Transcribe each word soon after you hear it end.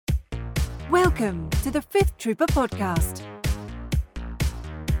Welcome to the Fifth Trooper podcast.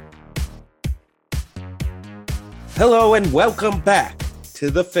 Hello and welcome back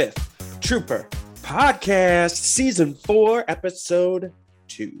to the Fifth Trooper podcast, season 4, episode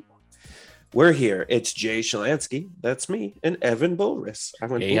 2. We're here. It's Jay Shalansky. That's me, and Evan Bulris.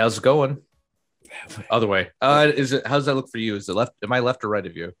 Hey, how's it going? Other way. How's that look for you? Is it left? Am I left or right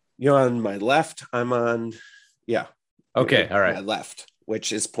of you? You're on my left. I'm on, yeah. Okay, all right. My left,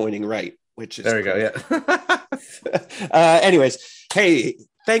 which is pointing right, which is there we go. Yeah. Anyways, hey,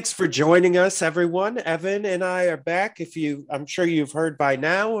 thanks for joining us, everyone. Evan and I are back. I'm sure you've heard by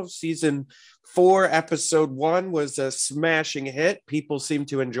now of season 4, episode 1 was a smashing hit. People seem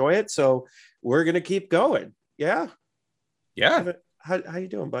to enjoy it, so we're gonna keep going. Yeah. Yeah. How you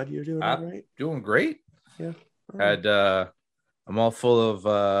doing, bud? You're doing all right? Doing great. Yeah. Right. I'm all full of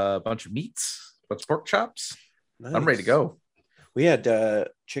a bunch of meats, bunch of pork chops. Nice. I'm ready to go. We had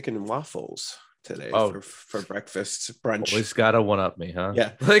chicken and waffles today for breakfast brunch. Always gotta one up me, huh?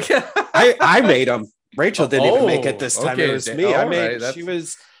 Yeah. Like I made them. Rachel didn't even make it this time. Okay. It was me. I made. Right. She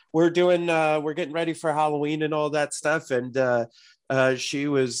was. We're getting ready for Halloween and all that stuff, and she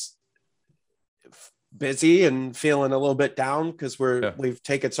was busy and feeling a little bit down because we've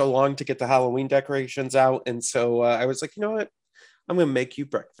taken so long to get the Halloween decorations out, and so I was like, you know what, I'm gonna make you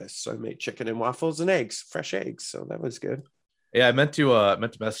breakfast. So I made chicken and waffles and eggs, fresh eggs. So that was good. Yeah, I meant to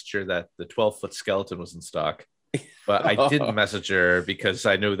message her that the 12-foot skeleton was in stock, but I didn't message her because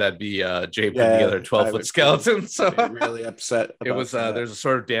I knew that'd be Jay putting together a 12-foot skeleton. So I'm really upset. It was there's a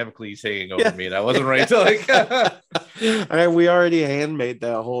sort of Damocles hanging over me, and I wasn't ready to like. We already handmade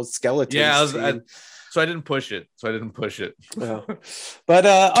the whole skeleton. Yeah, so I didn't push it. No. But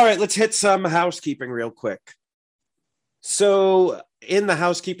all right, let's hit some housekeeping real quick. So in the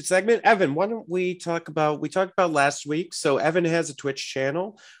housekeeping segment, Evan, why don't we talked about last week. So Evan has a Twitch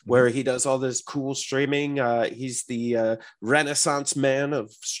channel where he does all this cool streaming. He's the Renaissance man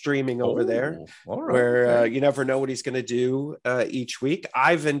of streaming over there, where you never know what he's going to do each week.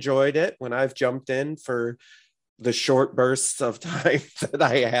 I've enjoyed it when I've jumped in for the short bursts of time that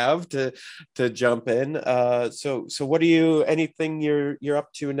I have to jump in. So what anything you're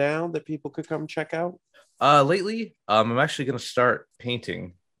up to now that people could come check out? Lately, I'm actually going to start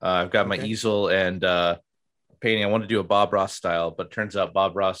painting. I've got my easel and painting. I want to do a Bob Ross style, but it turns out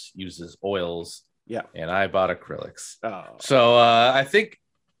Bob Ross uses oils. Yeah. And I bought acrylics. Oh. So I think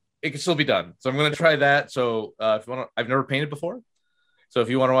it can still be done. So I'm going to try that. So if you want to, I've never painted before. So if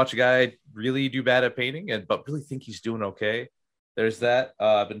you want to watch a guy really do bad at painting but really think he's doing okay, there's that.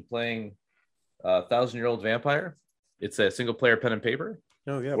 I've been playing 1,000-Year-Old Vampire. It's a single player pen and paper.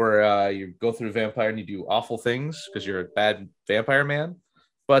 Oh, yeah. Where you go through vampire and you do awful things because you're a bad vampire man.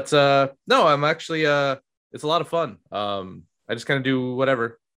 But no, I'm actually it's a lot of fun. I just kind of do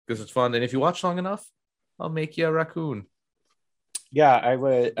whatever because it's fun. And if you watch long enough, I'll make you a raccoon. Yeah, I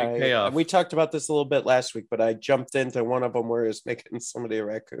would. We talked about this a little bit last week, but I jumped into one of them where it was making somebody a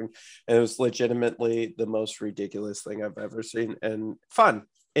raccoon. And it was legitimately the most ridiculous thing I've ever seen, and fun.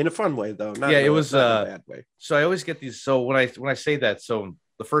 In a fun way, though. It was not a bad way. So I always get these. So when I say that, so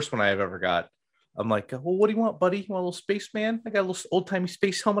the first one I've ever got, I'm like, well, what do you want, buddy? You want a little spaceman? I got a little old timey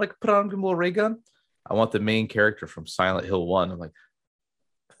space helmet I could put on, give him a little ray gun. I want the main character from Silent Hill 1. I'm like,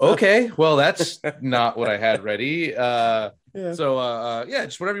 okay, well, that's not what I had ready. So just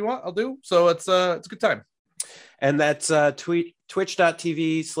whatever you want, I'll do. So it's a good time. And that's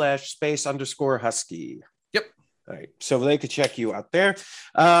twitch.tv/space_husky. All right, so they could check you out there.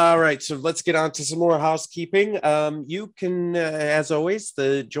 All right, so let's get on to some more housekeeping. You can, as always,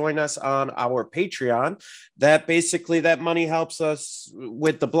 join us on our Patreon. That money helps us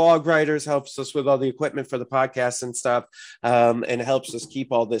with the blog writers, helps us with all the equipment for the podcast and stuff, and helps us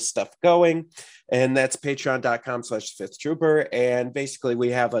keep all this stuff going. And that's patreon.com/Fifth Trooper. And basically,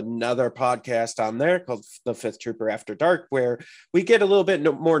 we have another podcast on there called The Fifth Trooper After Dark, where we get a little bit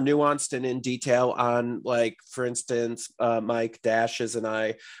more nuanced and in detail on, like, for instance, Mike Dashes and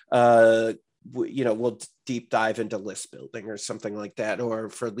I, we'll deep dive into list building or something like that, or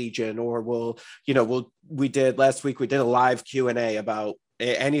for Legion, or we did last week, we did a live Q&A about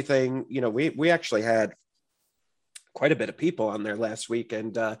anything. We actually had quite a bit of people on there last week,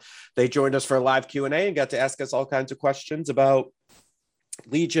 and they joined us for a live Q&A and got to ask us all kinds of questions about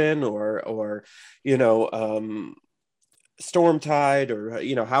Legion or Stormtide,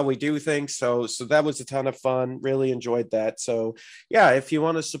 or how we do things. So that was a ton of fun. Really enjoyed that. So yeah, if you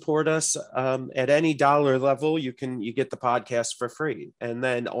want to support us at any dollar level, you get the podcast for free. And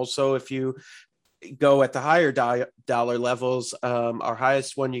then also, if you go at the higher dollar levels, our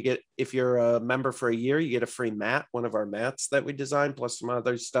highest one you get, if you're a member for a year, you get a free mat, one of our mats that we designed, plus some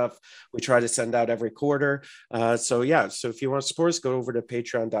other stuff we try to send out every quarter. So if you want to support us, go over to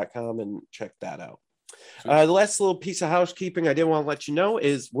patreon.com and check that out. The last little piece of housekeeping I did want to let you know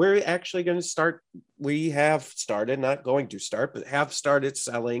is we're actually going to start. We have started, not going to start, but have started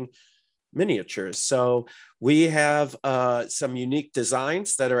selling miniatures. So we have some unique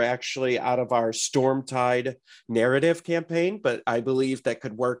designs that are actually out of our Stormtide narrative campaign, but I believe that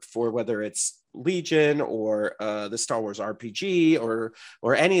could work for whether it's Legion or the Star Wars RPG or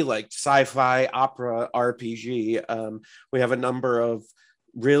any like sci-fi opera RPG. We have a number of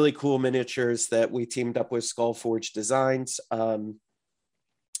really cool miniatures that we teamed up with Skullforge Designs.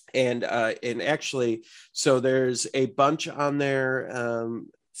 And actually, so there's a bunch on there.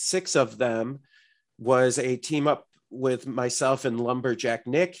 6 of them was a team up with myself and Lumberjack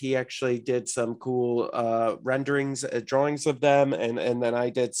Nick. He actually did some cool renderings, drawings of them. And then I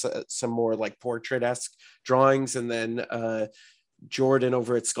did some more like portrait-esque drawings. And then Jordan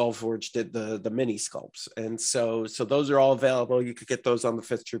over at Skullforge did the mini sculpts. And so those are all available. You could get those on the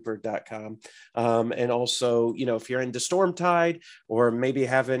fifthtrooper.com. And also, if you're into Stormtide or maybe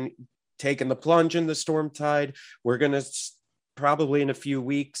haven't taken the plunge in the Stormtide, we're going to probably in a few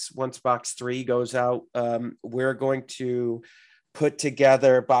weeks, once box 3 goes out, we're going to put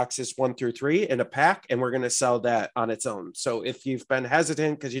together boxes 1 through 3 in a pack, and we're going to sell that on its own. So if you've been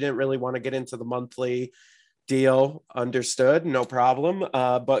hesitant because you didn't really want to get into the monthly deal, understood, no problem.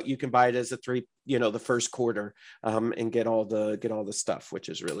 But you can buy it as a 3, the first quarter, and get all the stuff, which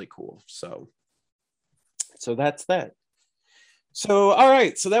is really cool. So that's that. So, all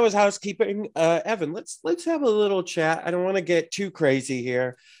right. So that was housekeeping. Evan, let's have a little chat. I don't want to get too crazy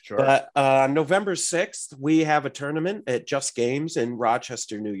here, sure. But on November 6th, we have a tournament at Just Games in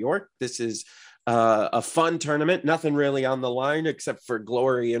Rochester, New York. This is a fun tournament. Nothing really on the line except for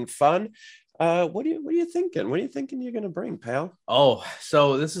glory and fun. What are you thinking? What are you thinking you're going to bring, pal? Oh,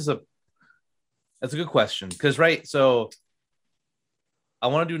 so that's a good question. Because, right. So I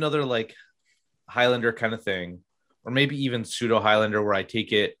want to do another like Highlander kind of thing, or maybe even pseudo Highlander where I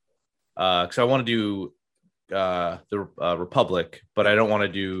take it. Cause I want to do the Republic, but I don't want to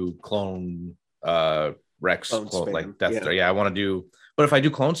do clone Rex clone like Death Star. Yeah. I want to do, but if I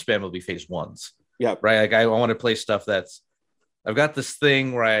do clone spam, it'll be phase 1s. Yeah. Right. Like I want to play stuff I've got this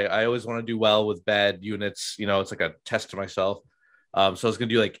thing where I always want to do well with bad units. It's like a test to myself. So I was going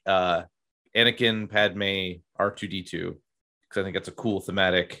to do like Anakin, Padme, R2D2, because I think it's a cool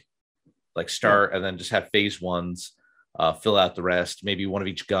thematic like start, and then just have phase 1s, fill out the rest, maybe one of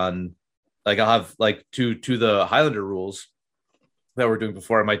each gun. Like I'll have like to the Highlander rules that we're doing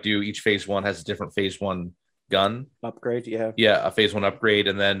before. I might do each phase 1 has a different phase 1 gun upgrade. Yeah. A phase 1 upgrade.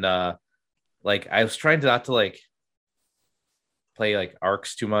 And then like I was trying not to like play like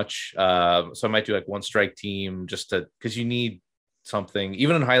arcs too much. So I might do like 1 strike team because you need something,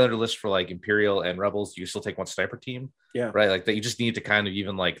 even in Highlander list for like Imperial and Rebels, you still take 1 sniper team. Yeah. Right. Like that you just need to kind of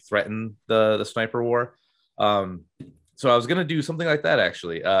even like threaten the sniper war. So I was going to do something like that.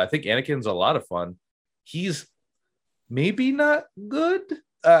 Actually, I think Anakin's a lot of fun. He's maybe not good.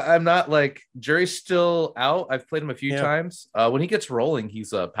 I'm not like jury's still out. I've played him a few times. When he gets rolling,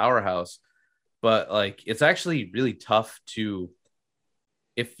 he's a powerhouse, but like, it's actually really tough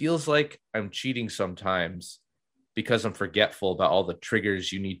it feels like I'm cheating sometimes because I'm forgetful about all the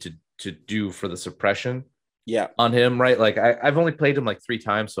triggers you need to do for the suppression on him, right? Like I've only played him like 3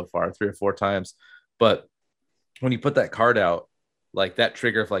 times so far, 3 or 4 times, but when you put that card out, like that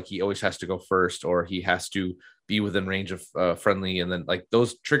trigger of like he always has to go first or he has to be within range of friendly, and then like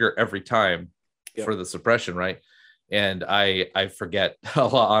those trigger every time for the suppression, right? And I forget a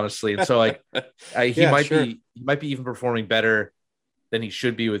lot, honestly, and so like he might be even performing better than he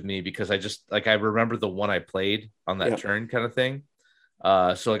should be with me, because I remember the one I played on that turn kind of thing.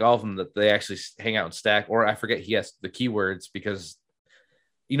 So like all of them that they actually hang out and stack, or I forget he has the keywords, because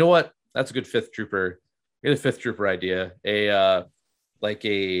you know what? That's a good fifth trooper. Get a fifth trooper idea. A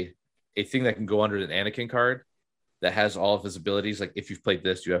thing that can go under an Anakin card that has all of his abilities. Like if you've played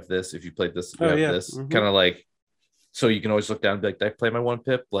this, you have this. If you played this, you have this. Mm-hmm. Kind of like, so you can always look down and be like, did I play my 1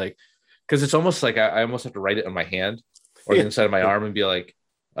 pip? Like, because it's almost like I almost have to write it on my hand or the inside of my arm and be like,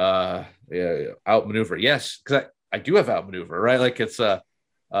 outmaneuver. Yes, because I do have outmaneuver, right? Like it's so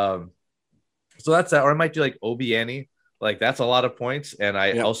that's that. Or I might do like Obi Annie. Like that's a lot of points, and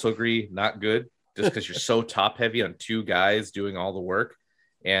I also agree, not good, just because you're so top heavy on 2 guys doing all the work,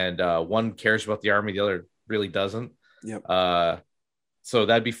 and one cares about the army, the other really doesn't. Yep. So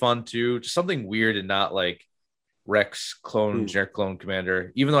that'd be fun too. Just something weird and not like Rex clone, generic clone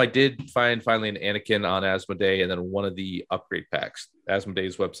commander. Even though I did find finally an Anakin on Asmodee, and then one of the upgrade packs.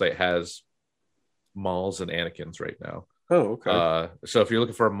 Asmodee's website has Mauls and Anakins right now. Oh, okay. So if you're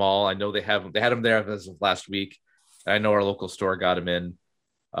looking for a Maul, I know they had them there as of last week. I know our local store got them in.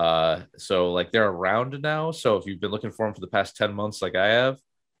 So like they're around now. So if you've been looking for them for the past 10 months, like I have,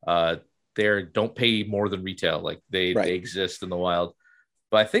 they don't pay more than retail. Like they exist in the wild.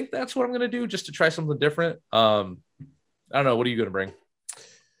 But I think that's what I'm going to do just to try something different. I don't know. What are you going to bring?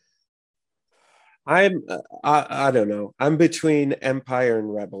 I don't know. I'm between Empire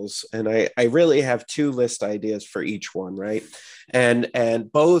and Rebels, and I really have two list ideas for each one, right? And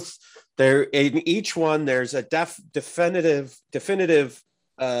both there in each one there's a definitive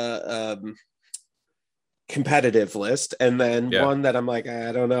competitive list, and then one that I'm like,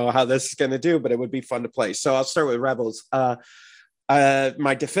 I don't know how this is going to do, but it would be fun to play. So I'll start with Rebels.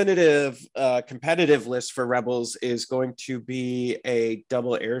 My definitive competitive list for Rebels is going to be a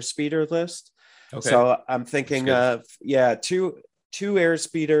double airspeeder list. Okay. So I'm thinking of two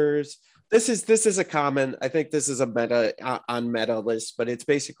airspeeders. This is a common. I think this is a meta list, but it's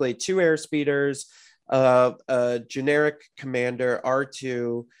basically two airspeeders, a generic commander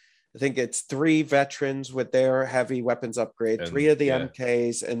R2. I think it's 3 veterans with their heavy weapons upgrade, 3 of the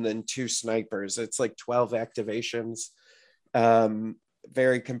MKs, and then 2 snipers. It's like 12 activations.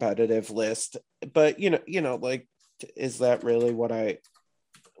 Very competitive list, but you know, like, is that really what I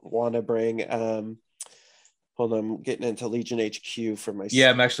want to bring? Hold on, I'm getting into Legion HQ for my.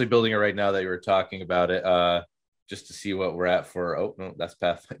 I'm actually building it right now that you were talking about it. Just to see what we're at for. Oh no, that's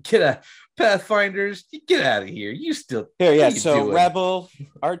Pathfinders. Get out of here! You still here? Yeah. So Rebel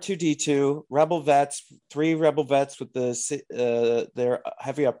R2D2 Rebel vets, 3 Rebel vets with their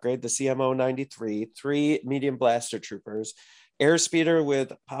heavy upgrade, the CMO 93, 3 medium blaster troopers, airspeeder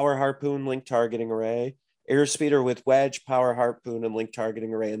with power harpoon, link targeting array, airspeeder with wedge, power harpoon, and link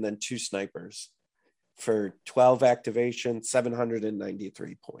targeting array, and then 2 snipers for 12 activation,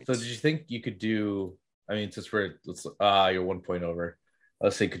 793 points. So did you think you could do? I mean, since you're 1 point over,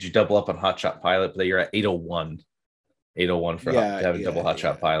 let's say, could you double up on Hotshot Pilot? But you're at 801 for to have a double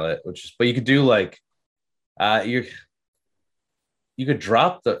Hotshot Pilot, but you could do like, you could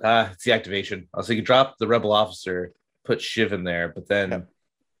drop it's the activation. So you could drop the Rebel Officer, put Shiv in there, but then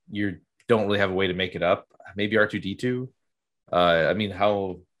you don't really have a way to make it up. Maybe R2D2. I mean,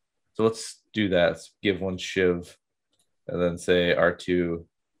 so let's do that. Let's give 1 Shiv, and then say R2.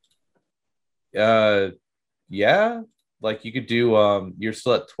 Like you could do you're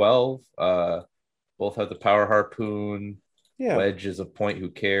still at 12. Both have the power harpoon. Wedge is a point, who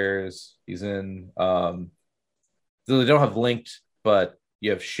cares? He's in they don't have linked, but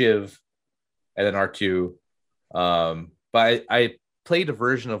you have Shiv and then R2. But I played a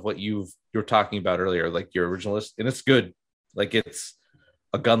version of what you were talking about earlier, like your original list, and it's good. Like it's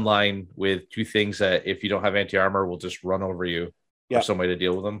a gun line with 2 things that if you don't have anti-armor will just run over you or some way to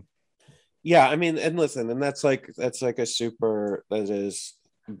deal with them. Yeah, I mean, and listen, and that's like a super, that is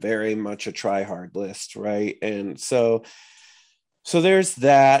very much a try hard list, right? And so there's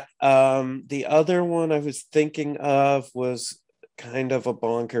that. The other one I was thinking of was kind of a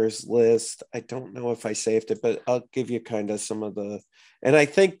bonkers list. I don't know if I saved it, but I'll give you kind of some of and I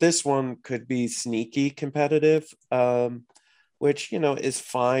think this one could be sneaky competitive, which, is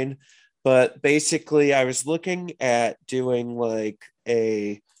fine. But basically I was looking at doing like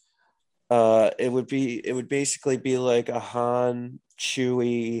it would basically be like a Han,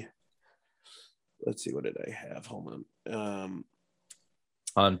 Chewie. Let's see, what did I have? Hold on.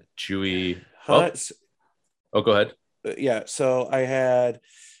 Han, Chewie. Go ahead. Yeah, so I had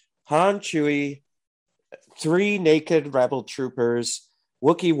Han, Chewie, 3 naked rebel troopers,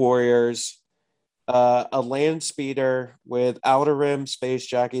 Wookiee warriors, a land speeder with outer rim space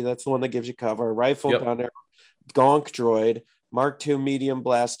jockey. That's the one that gives you cover. Rifle gunner, gonk droid, Mark II medium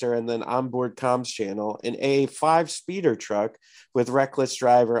blaster, and then onboard comms channel, and a 5 speeder truck with reckless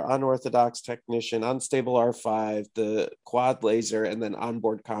driver, unorthodox technician, unstable R5, the quad laser, and then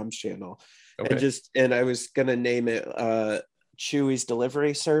onboard comms channel. Okay. And I was gonna name it Chewie's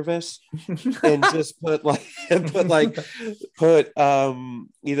delivery service, and just put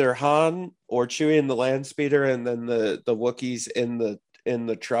either Han or Chewie in the land speeder, and then the Wookiees in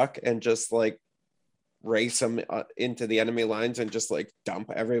the truck, and just like race them into the enemy lines and just like dump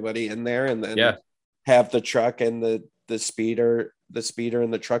everybody in there, and then have the truck and the speeder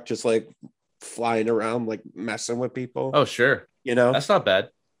and the truck just like flying around like messing with people. Oh sure, that's not bad.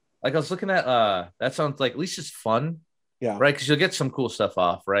 Like I was looking at that sounds like at least it's fun, right? Because you'll get some cool stuff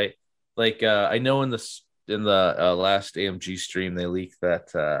off, right? Like I know in the last AMG stream they leaked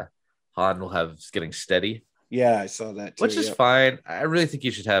that Han will have getting steady. Yeah, I saw that too. Which is fine. I really think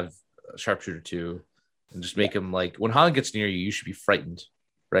you should have a sharpshooter 2 and just make him like when Han gets near you, you should be frightened,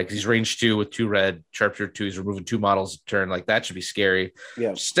 right? Because he's range 2 with 2 red, sharpshooter 2. He's removing 2 models a turn. Like that should be scary.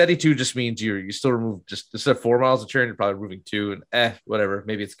 Yeah. Steady 2 just means you still remove just instead of 4 models a turn, you're probably removing 2 and whatever.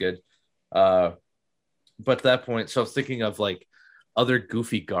 Maybe it's good. But at that point, so I was thinking of like other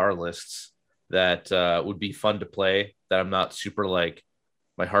goofy Gar lists that would be fun to play that I'm not super like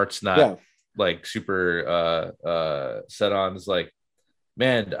my heart's not like super set on. Is like,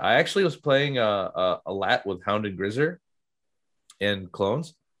 man, I actually was playing a lat with Hound and Grizzer in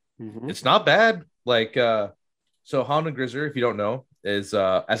clones. It's not bad. Like so Hound and Grizzer, if you don't know, is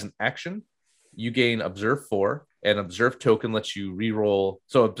as an action you gain observe 4, and observe token lets you reroll.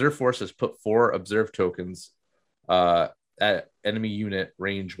 So observe 4 says put 4 observe tokens at enemy unit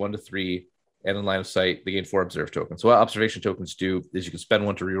range 1 to 3 and in line of sight. They gain 4 observe tokens. So what observation tokens do is you can spend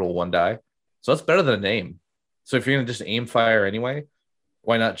 1 to reroll 1 die. So that's better than an aim. So if you're gonna just aim fire anyway,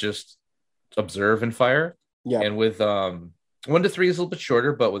 why not just observe and fire? Yeah. And with 1 to 3 is a little bit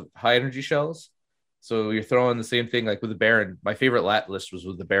shorter, but with high energy shells. So you're throwing the same thing like with the Baron. My favorite lat list was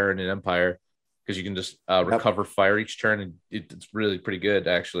with the Baron in Empire because you can just recover fire each turn, and it's really pretty good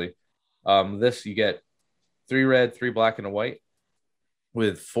actually. This you get 3 red, 3 black, and a white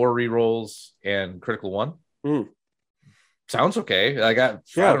with 4 rerolls and critical 1. Sounds okay. I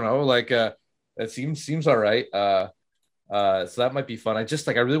don't know, like it seems all right. So that might be fun. I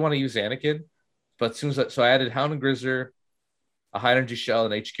really want to use Anakin, but as soon as so I added Hound and Grizzer, a high energy shell,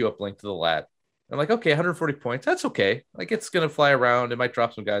 and HQ uplink to the lat. I'm like, okay, 140 points. That's okay. Like it's gonna fly around. It might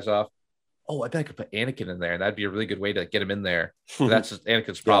drop some guys off. Oh, I bet I could put Anakin in there, and that'd be a really good way to get him in there. That's just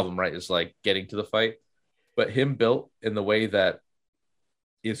Anakin's problem, right? Is like getting to the fight. But him built in the way that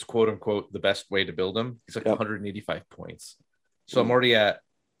is quote unquote the best way to build him. He's like 185 points. So I'm already at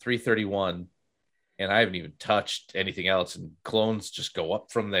 331, and I haven't even touched anything else. And clones just go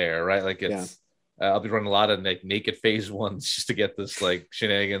up from there, right? Like it's I'll be running a lot of like naked phase ones just to get this like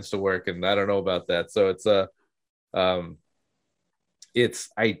shenanigans to work, and I don't know about that. So it's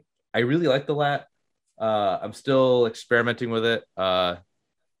I really like the lat. I'm still experimenting with it. I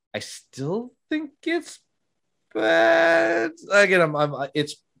still think it's bad. Again,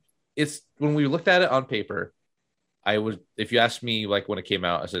 it's when we looked at it on paper, I would, if you asked me like when it came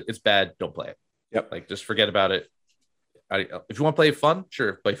out, I said it's bad, don't play it. Yep. Like just forget about it. If you want to play fun,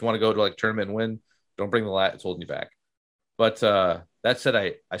 sure, but if you want to go to like tournament and win, don't bring the lat. It's holding you back. But that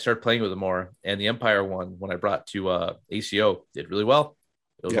said, I started playing with it more, and the Empire one when I brought to ACO did really well.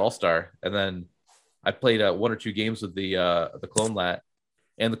 It was all-star, and then I played 1 or 2 games with the clone lat,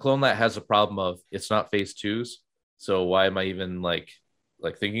 and the clone lat has a problem of it's not phase 2s. So why am I even like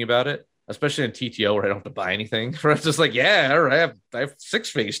thinking about it? Especially in TTO where I don't have to buy anything. Where it's just like, yeah, all right, I have 6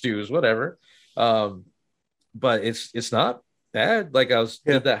 phase 2s, whatever. But it's not bad. Like I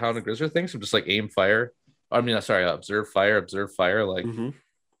did that Hound and Grizzer thing, so just like aim fire. I mean, sorry, observe fire. Like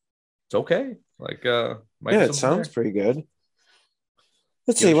it's okay. Like it sounds pretty good.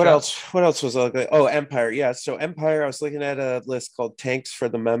 Let's see what else. What else was like? Oh, Empire. Yeah. So Empire, I was looking at a list called Tanks for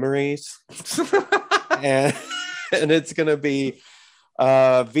the Memories, and it's gonna be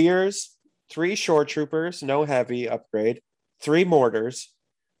Veers, 3 shore troopers, no heavy upgrade, 3 mortars,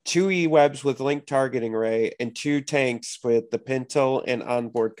 2 E-webs with link targeting array, and 2 tanks with the Pintle and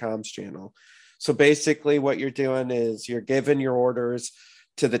onboard comms channel. So basically what you're doing is you're giving your orders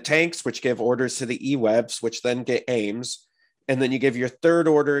to the tanks, which give orders to the E-webs, which then get aims. And then you give your third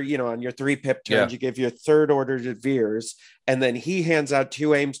order, on your 3 pip turns, you give your third order to Veers. And then he hands out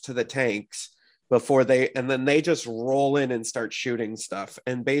 2 aims to the tanks and then they just roll in and start shooting stuff.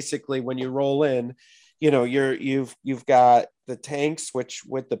 And basically when you roll in, you've got the tanks, which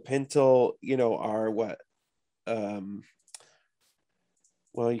with the Pintle, are what? Well,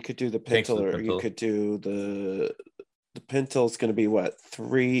 you could do the Pintle, or you could do the Pintle is going to be what?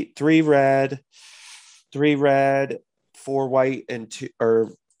 3 red, 4 white, and 2, or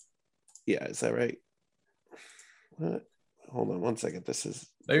yeah, is that right? What? Hold on one second. This is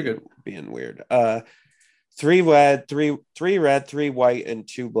being weird. 3 red, 3 red, 3 white, and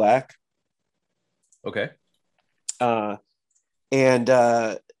 2 black. Okay. So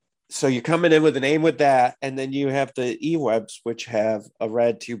you're coming in with an aim with that, and then you have the E-webs, which have a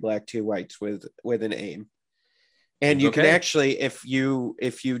red, 2 black, 2 whites with an aim. And you can actually, if you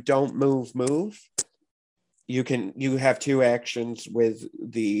don't move, you have 2 actions with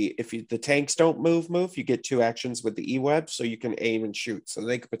the tanks don't move, you get 2 actions with the E-web, so you can aim and shoot. So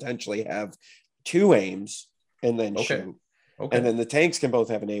they could potentially have 2 aims and then shoot. Okay. And then the tanks can both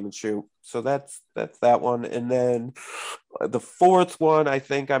have an aim and shoot. So that's that one. And then the fourth one I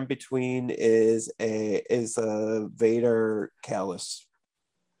think I'm between is a Vader Callus.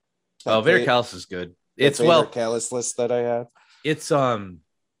 Vader Callus is good. It's Vader Callus list that I have. It's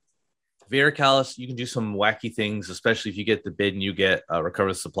Vader Callus. You can do some wacky things, especially if you get the bid and you get recover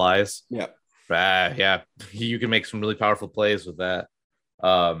the supplies. Yeah. Yeah. You can make some really powerful plays with that.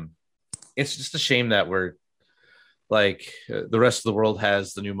 It's just a shame that we're like the rest of the world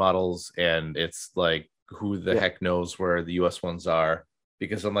has the new models, and it's like who the heck knows where the US ones are,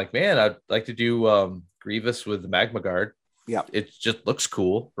 because I'm like, man, I'd like to do Grievous with the Magma Guard. Yeah. It just looks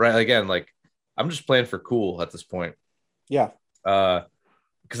cool, right? Again, like I'm just playing for cool at this point. Yeah.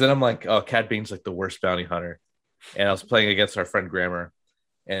 Because then I'm like, oh, Cad Bane's like the worst bounty hunter. And I was playing against our friend Grammar,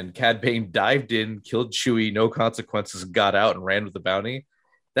 and Cad Bane dived in, killed Chewie, no consequences, got out and ran with the bounty.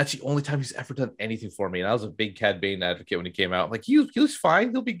 That's the only time he's ever done anything for me. And I was a big Cad Bane advocate when he came out. I'm like, he was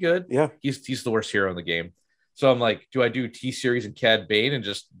fine. He'll be good. Yeah. He's the worst hero in the game. So I'm like, do I do T-Series and Cad Bane and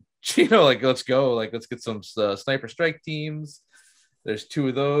just, like, let's go. Like, let's get some sniper strike teams. There's 2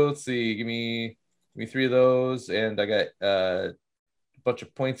 of those. Let's see, give me 3 of those. And I got a bunch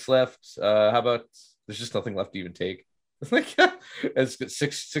of points left. How about, there's just nothing left to even take. Like, it's got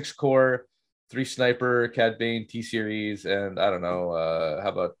 6 core. 3 sniper, Cad Bane, T-Series, and I don't know. How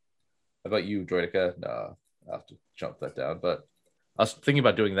about you, Droidica? No, I'll have to jump that down. But I was thinking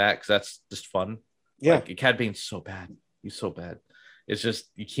about doing that because that's just fun. Yeah. Like, Cad Bane's so bad. He's so bad. It's just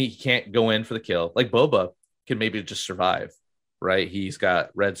you can't go in for the kill. Like Boba can maybe just survive, right? He's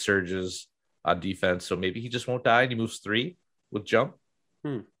got red surges on defense, so maybe he just won't die and he moves 3 with jump.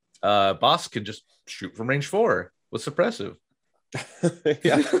 Boss can just shoot from range 4 with suppressive.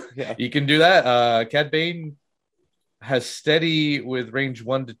 yeah. You can do that. Cad Bane has steady with range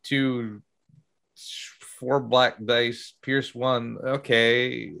 1 to 2, 4 black dice, pierce 1.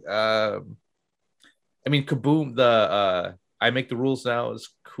 Okay. I mean, Kaboom, the I make the rules now is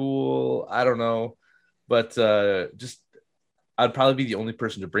cool. I don't know, but just I'd probably be the only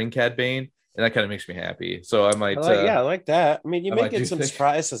person to bring Cad Bane, and that kind of makes me happy. So I might. I like that. I mean, you may get some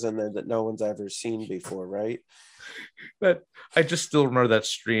surprises in there that no one's ever seen before, right? But I just still remember that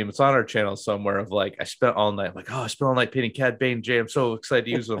stream. It's on our channel somewhere of like, I spent all night, like, oh, I spent all night painting Cad Bane Jay. I'm so excited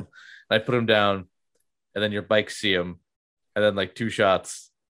to use him. And I put him down, and then your bikes see him, and then like 2 shots,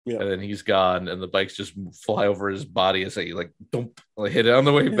 and then he's gone, and the bikes just fly over his body as I like don't hit it on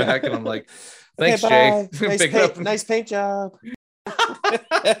the way back. And I'm like, thanks, okay, Jay. Nice paint job.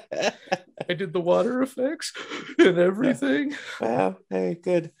 I did the water effects and everything. Wow. Hey,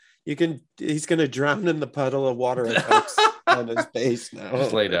 good. He's gonna drown in the puddle of water effects on his base now.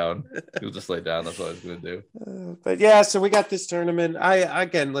 Just lay down. He'll just lay down. That's what I was gonna do. But yeah, so we got this tournament.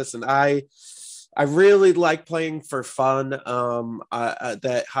 I really like playing for fun.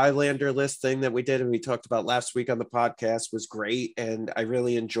 That Highlander list thing that we did and we talked about last week on the podcast was great, and I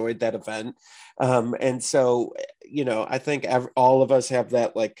really enjoyed that event. And so, I think all of us have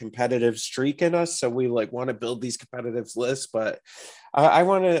that like competitive streak in us, so we like want to build these competitive lists. But I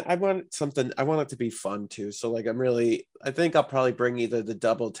want it to be fun too. So like I think I'll probably bring either the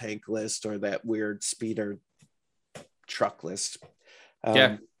double tank list or that weird speeder truck list.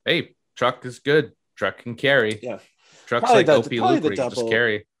 Hey. Truck is good. Truck can carry. Yeah. Truck's probably like OP Luke where you just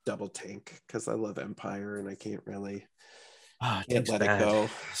carry. Double tank, because I love Empire and I can't really let it go.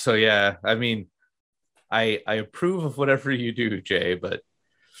 So yeah, I mean, I approve of whatever you do, Jay, but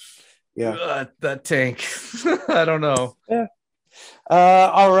that tank, I don't know. Yeah.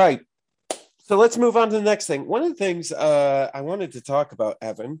 All right. So let's move on to the next thing. One of the things I wanted to talk about,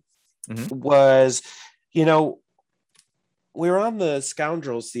 Evan, was, we were on the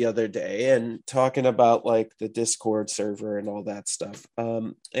Scoundrels the other day and talking about like the Discord server and all that stuff.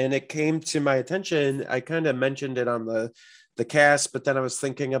 And it came to my attention. I kind of mentioned it on the cast, but then I was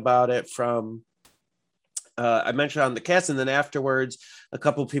thinking about it from, I mentioned on the cast, and then afterwards, a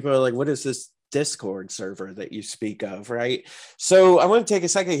couple of people are like, what is this Discord server that you speak of, right? So I want to take a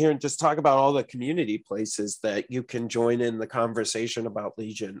second here and just talk about all the community places that you can join in the conversation about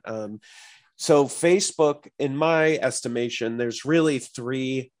Legion. So Facebook, in my estimation, there's really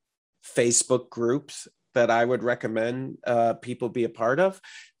 3 Facebook groups that I would recommend people be a part of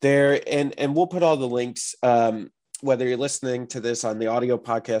there. And we'll put all the links, whether you're listening to this on the audio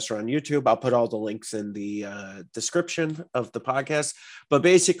podcast or on YouTube, I'll put all the links in the description of the podcast. But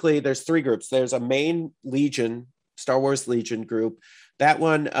basically there's 3 groups. There's a main Legion, Star Wars Legion group. That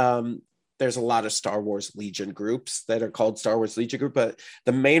one, there's a lot of Star Wars Legion groups that are called Star Wars Legion group, but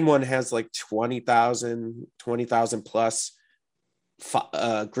the main one has like 20,000 plus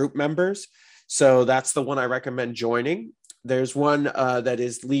group members. So that's the one I recommend joining. There's one that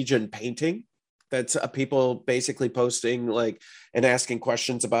is Legion Painting. That's people basically posting like and asking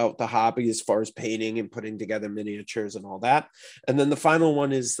questions about the hobby as far as painting and putting together miniatures and all that. And then the final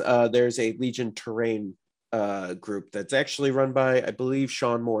one is there's a Legion Terrain group that's actually run by, I believe,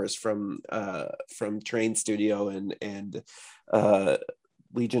 Sean Morris from Terrain Studio and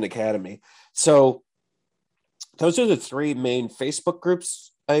Legion Academy. So those are the three main Facebook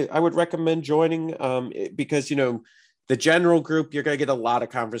groups I would recommend joining, because, you know, the general group, you're going to get a lot of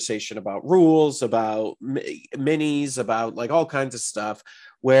conversation about rules, about minis, about like all kinds of stuff.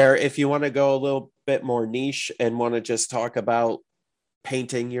 Where if you want to go a little bit more niche and want to just talk about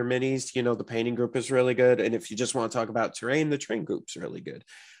painting your minis, you know, the painting group is really good. And if you just want to talk about terrain, the terrain group's really good.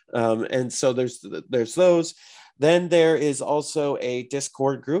 And so there's those. Then there is also a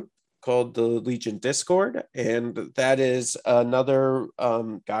Discord group called the Legion Discord, and that is another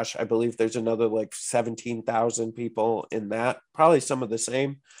I believe there's another like 17,000 people in that, probably some of the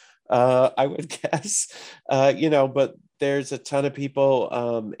same, I would guess, you know, but there's a ton of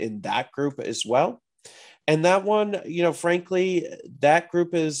people in that group as well. And that one, you know, frankly, that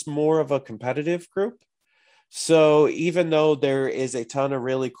group is more of a competitive group. So even though there is a ton of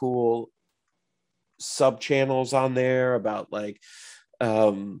really cool sub channels on there about like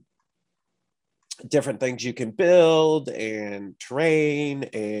different things you can build and terrain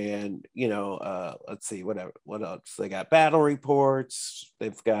and, you know, let's see, what else they got. Battle reports,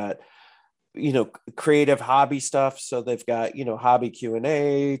 they've got, you know, creative hobby stuff. So they've got, you know, hobby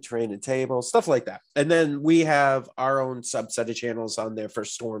Q&A, terrain and table, stuff like that. And then we have our own subset of channels on there for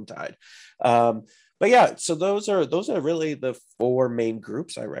Stormtide. But yeah, so those are really the four main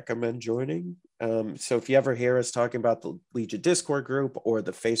groups I recommend joining. So if you ever hear us talking about the Legion Discord group or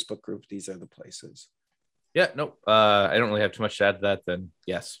the Facebook group, these are the places. Yeah, no, I don't really have too much to add to that. Then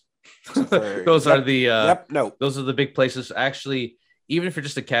yes, those are the big places. Actually, even if you're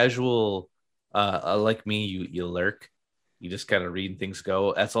just a casual, like me, you lurk, you just kind of read things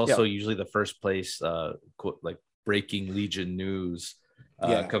go. That's also usually the first place, like breaking Legion news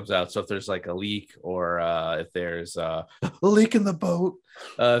comes out. So if there's like a leak, or if there's a leak in the boat,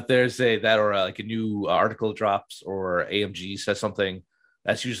 if there's or like a new article drops, or AMG says something,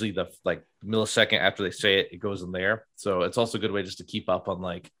 that's usually the like millisecond after they say it goes in there. So it's also a good way just to keep up on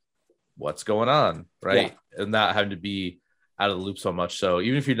like what's going on, right? And not having to be out of the loop so much. So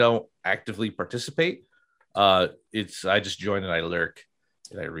even if you don't actively participate, I just join and I lurk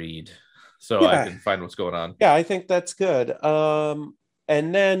and I read, so I can find what's going on. Yeah, I think that's good.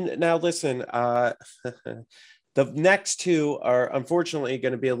 And then now listen, the next two are unfortunately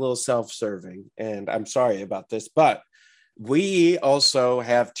going to be a little self-serving, and I'm sorry about this, but we also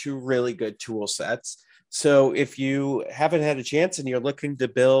have two really good tool sets. So if you haven't had a chance and you're looking to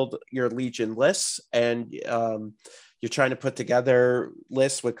build your Legion lists, and you're trying to put together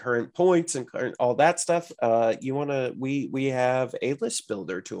lists with current points and all that stuff, we have a list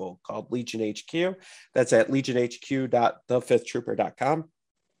builder tool called Legion HQ. That's at legionhq.thefifthtrooper.com.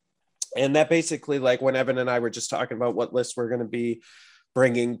 And that basically, like when Evan and I were just talking about what lists we're going to be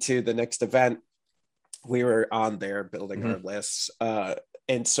bringing to the next event, we were on there building our lists.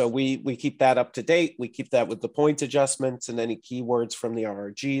 And so we keep that up to date. We keep that with the point adjustments and any keywords from the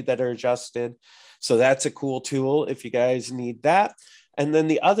RRG that are adjusted. So that's a cool tool if you guys need that. And then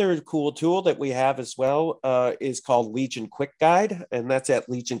the other cool tool that we have as well is called Legion Quick Guide, and that's at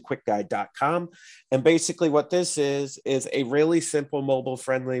legionquickguide.com. And basically what this is a really simple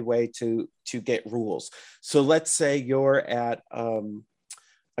mobile-friendly way to get rules. So let's say you're at a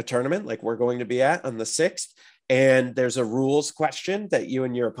tournament like we're going to be at on the 6th, and there's a rules question that you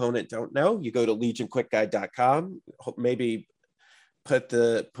and your opponent don't know. You go to legionquickguide.com, maybe put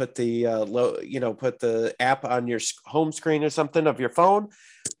the app on your home screen or something of your phone,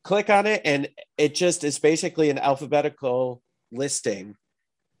 click on it, and it just is basically an alphabetical listing.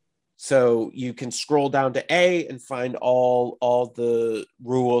 So you can scroll down to A and find all the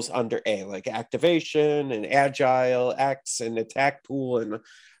rules under A, like activation and agile, X and attack pool and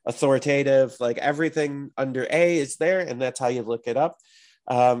authoritative, like everything under A is there, and that's how you look it up.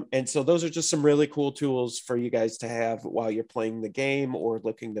 And so those are just some really cool tools for you guys to have while you're playing the game or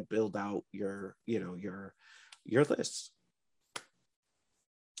looking to build out your lists.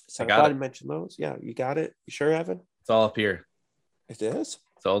 So I thought I'd mention those. Yeah, you got it. You sure, Evan? It's all up here. It is?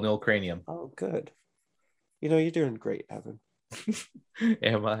 It's all in the old cranium. Oh, good. You're doing great, Evan.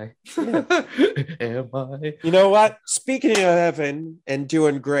 Am I? Yeah. Am I? You know what? Speaking of Evan and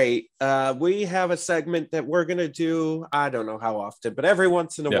doing great, we have a segment that we're going to do, I don't know how often, but every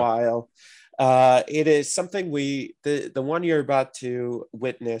once in a while. It is something the one you're about to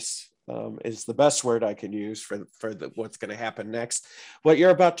witness is the best word I can use for what's going to happen next. What you're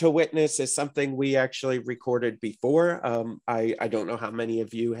about to witness is something we actually recorded before. I don't know how many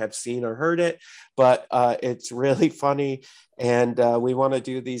of you have seen or heard it, but it's really funny. And we want to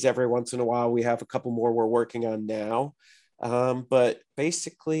do these every once in a while. We have a couple more we're working on now. But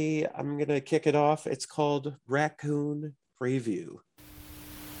basically, I'm going to kick it off. It's called Raccoon Preview.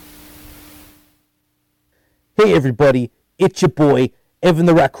 Hey, everybody. It's your boy, Evan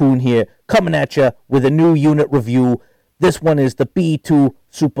the Raccoon here, coming at you with a new unit review. This one is the B2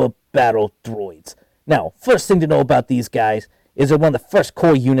 Super Battle Droids. Now, first thing to know about these guys is they're one of the first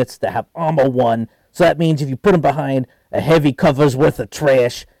core units that have Armor 1, so that means if you put them behind a heavy cover's worth of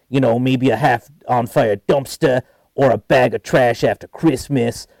trash, maybe a half-on-fire dumpster, or a bag of trash after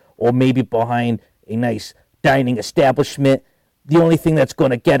Christmas, or maybe behind a nice dining establishment, the only thing that's going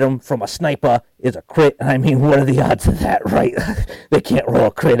to get them from a sniper is a crit. I mean, what are the odds of that, right? They can't roll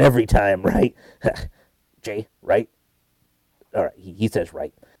a crit every time, right? Jay, right? All right, he says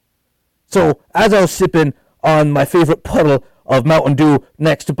right. So, as I was sipping on my favorite puddle of Mountain Dew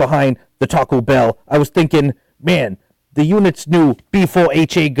next to behind the Taco Bell, I was thinking, man, the unit's new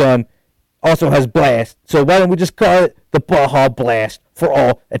B4HA gun also has blast, so why don't we just call it the Baja Blast for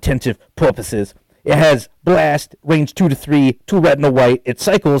all intensive purposes? It has blast, range 2 to 3, 2 red and a white. It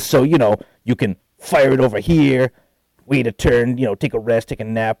cycles, so, you can fire it over here, wait a turn, take a rest, take a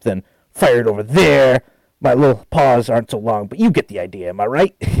nap, then fire it over there. My little paws aren't so long, but you get the idea, am I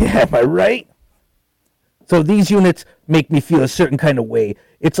right? Yeah, am I right? So these units make me feel a certain kind of way.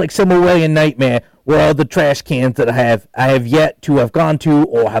 It's like some Orwellian nightmare where all the trash cans that I have yet to have gone to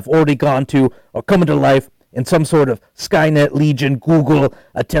or have already gone to are coming to life in some sort of Skynet, Legion, Google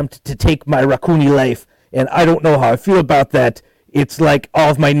attempt to take my raccoony life. And I don't know how I feel about that. It's like all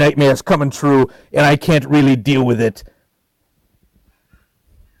of my nightmares coming true, and I can't really deal with it.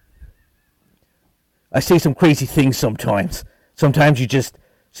 I say some crazy things sometimes. Sometimes you just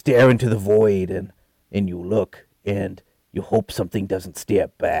stare into the void and you look and you hope something doesn't stare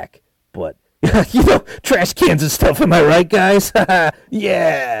back. But, trash cans and stuff, am I right, guys?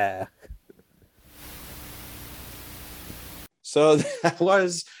 Yeah! So that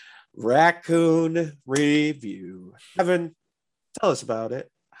was Raccoon Review. Evan, tell us about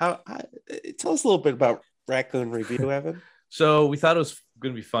it. Tell us a little bit about Raccoon Review, Evan. So we thought it was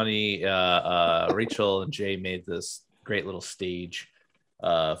going to be funny. Rachel and Jay made this great little stage.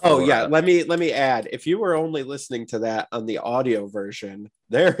 Let me add. If you were only listening to that on the audio version,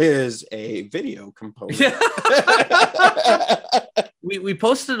 there is a video component. we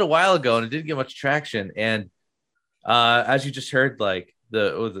posted it a while ago and it didn't get much traction. And as you just heard, like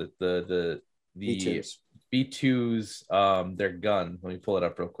the B2s, their gun. Let me pull it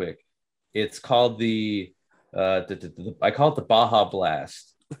up real quick. It's called I call it the Baja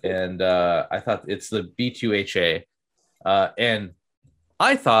Blast, and I thought it's the B2HA, and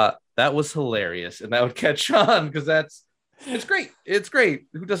I thought that was hilarious and that would catch on because it's great. It's great.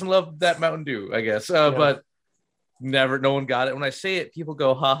 Who doesn't love that Mountain Dew, I guess? But no one got it. When I say it, people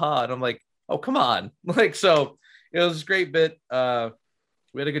go, ha ha. And I'm like, oh, come on. So it was a great bit. We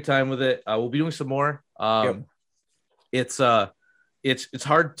had a good time with it. We'll be doing some more. It's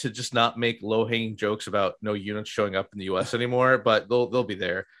hard to just not make low-hanging jokes about no units showing up in the US anymore, but they'll be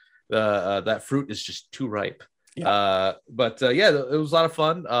there. That fruit is just too ripe. It was a lot of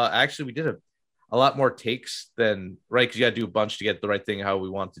fun. Actually, we did a lot more takes than right because you got to do a bunch to get the right thing how we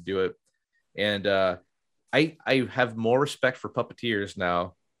want to do it. And I have more respect for puppeteers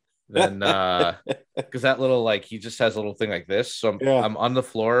now than because that little he just has a little thing like this. So I'm on the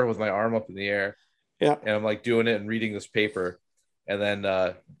floor with my arm up in the air, and I'm like doing it and reading this paper, and then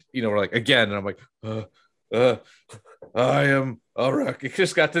we're like again, and I'm like, I am a rock. It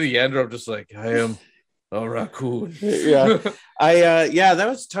just got to the end where I'm just like, I am a raccoon. That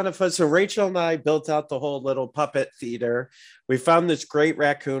was a ton of fun. So Rachel and I built out the whole little puppet theater. We found this great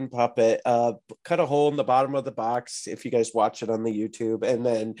raccoon puppet, cut a hole in the bottom of the box if you guys watch it on the YouTube, and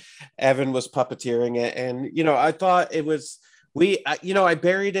then Evan was puppeteering it. And I thought it was I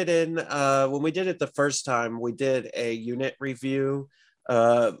buried it in when we did it the first time. We did a unit review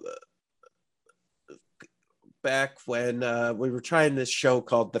back when we were trying this show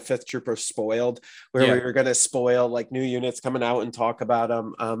called The Fifth Trooper Spoiled, where we were going to spoil new units coming out and talk about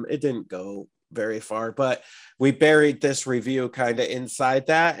them. It didn't go very far, but we buried this review kind of inside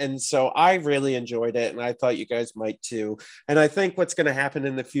that. And so I really enjoyed it. And I thought you guys might too. And I think what's going to happen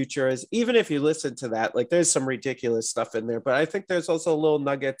in the future is even if you listen to that, there's some ridiculous stuff in there, but I think there's also little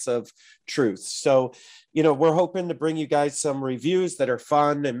nuggets of truth. So we're hoping to bring you guys some reviews that are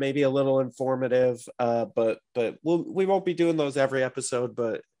fun and maybe a little informative, but we won't be doing those every episode,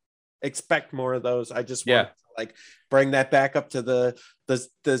 but expect more of those. I just want to like bring that back up to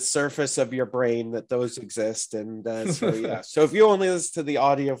the surface of your brain that those exist. And so if you only listen to the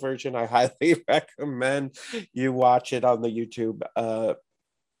audio version, I highly recommend you watch it on the YouTube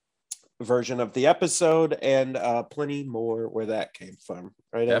version of the episode, and plenty more where that came from.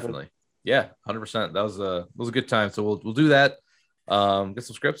 Right? Definitely. Evan? Yeah, 100%. That was a good time. So we'll do that. Get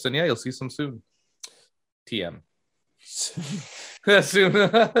some scripts, and you'll see some soon. TM. soon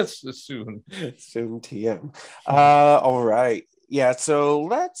TM. All right. Yeah, so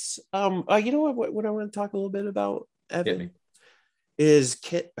let's you know what I want to talk a little bit about, Evan, is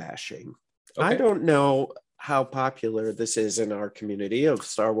kit bashing. Okay. I don't know how popular this is in our community of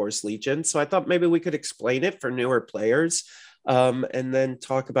Star Wars Legion, so I thought maybe we could explain it for newer players, and then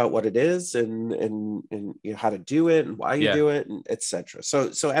talk about what it is and you know, how to do it and why you do it, and etc. So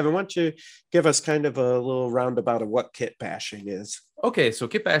Evan, why don't you give us kind of a little roundabout of what kit bashing is? Okay, so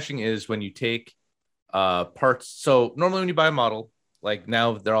kit bashing is when you take parts. So normally when you buy a model, like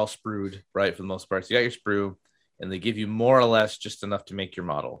now they're all sprued, right? For the most part, so you got your sprue, and they give you more or less just enough to make your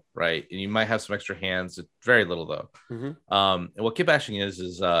model, right? And you might have some extra hands, very little though. Mm-hmm. And what kit bashing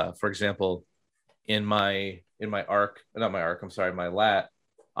is for example, in my my lat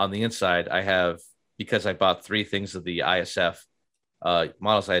on the inside, I have, because I bought 3 things of the ISF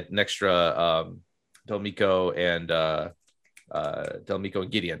models, I had an extra Del Meeko and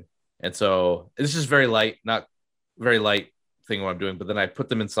Gideon. And so this is not very light thing what I'm doing, but then I put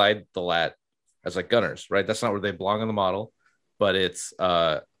them inside the lat as like gunners, right? That's not where they belong on the model, but it's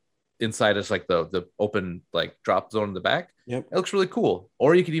inside is like the open like drop zone in the back. Yep. It looks really cool.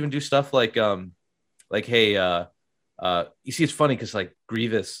 Or you could even do stuff like hey, you see, it's funny because like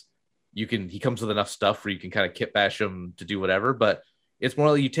Grievous, he comes with enough stuff where you can kind of kit bash him to do whatever, but it's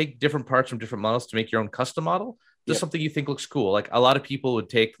more like you take different parts from different models to make your own custom model. Just something you think looks cool. Like a lot of people would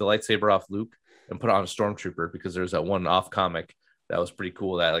take the lightsaber off Luke and put it on a stormtrooper because there's that one off comic that was pretty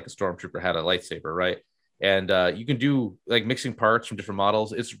cool that like a stormtrooper had a lightsaber, right? And you can do like mixing parts from different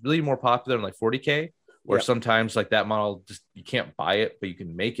models. It's really more popular in like 40K, where sometimes like that model just you can't buy it, but you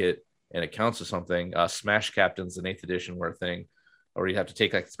can make it and it counts as something. Smash Captains in 8th edition were a thing, or you have to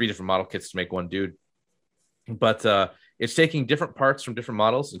take like 3 different model kits to make one dude. But it's taking different parts from different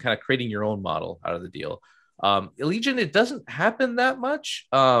models and kind of creating your own model out of the deal. Legion, it doesn't happen that much,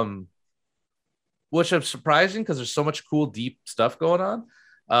 which is surprising because there's so much cool, deep stuff going on.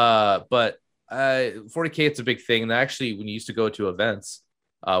 But 40K, it's a big thing. And actually, when you used to go to events,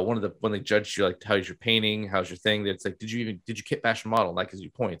 when they judged you, like, how's your painting, how's your thing, it's like, did you kit bash a model? Like, gives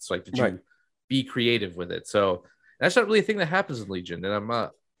you points. Like, did you be creative with it? So that's not really a thing that happens in Legion. And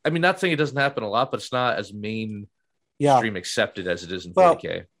I'm not saying it doesn't happen a lot, but it's not as mainstream accepted as it is in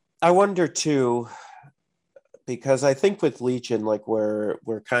 40K. I wonder too, because I think with Legion, like we're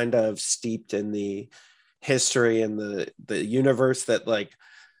kind of steeped in the history and the universe that, like,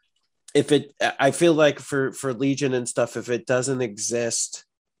 I feel like for Legion and stuff, if it doesn't exist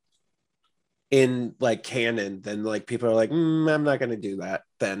in like canon, then like people are like, I'm not going to do that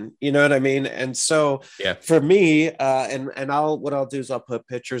then, you know what I mean? And so for me, and what I'll do is I'll put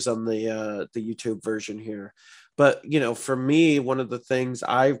pictures on the YouTube version here. But, you know, for me, one of the things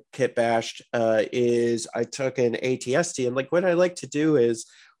I kit bashed is I took an ATST, and like what I like to do is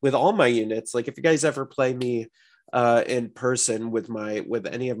with all my units, like if you guys ever play me in person with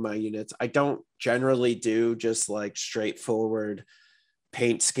any of my units, I don't generally do just like straightforward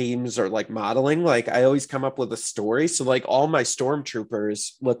paint schemes or like modeling. Like I always come up with a story. So like all my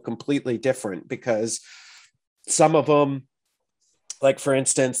stormtroopers look completely different because some of them, like for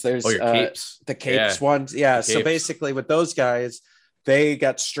instance, there's the capes ones. Yeah. So basically with those guys, they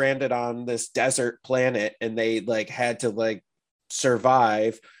got stranded on this desert planet and they like had to like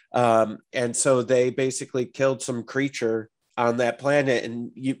survive. And so they basically killed some creature on that planet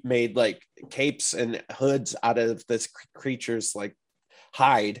and you made like capes and hoods out of this creature's like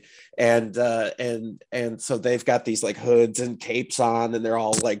hide, and so they've got these like hoods and capes on and they're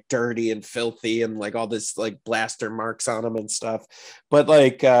all like dirty and filthy and like all this like blaster marks on them and stuff. But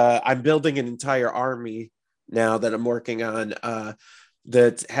like I'm building an entire army now that I'm working on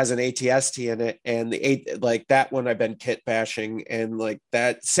that has an ATST in it, and like that one I've been kit bashing, and like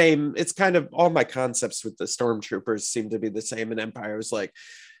that same, it's kind of all my concepts with the stormtroopers seem to be the same. And Empire was like,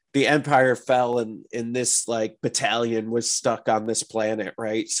 the Empire fell and in this like battalion was stuck on this planet,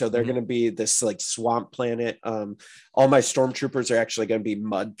 right? So they're going to be this like swamp planet. All my stormtroopers are actually going to be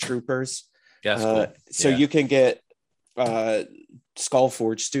mud troopers. Cool. So you can get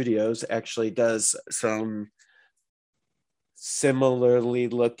Skullforge Studios actually does some similarly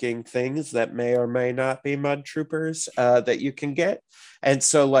looking things that may or may not be mud troopers that you can get. And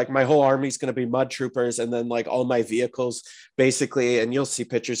so like my whole army's going to be mud troopers, and then like all my vehicles basically, and you'll see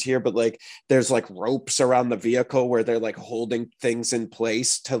pictures here, but like there's like ropes around the vehicle where they're like holding things in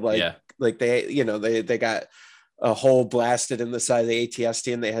place to like they, you know, they got a hole blasted in the side of the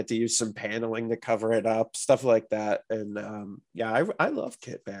ATST and they had to use some paneling to cover it up, stuff like that. And I love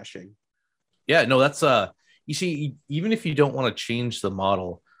kit bashing. Yeah, no, that's you see, even if you don't want to change the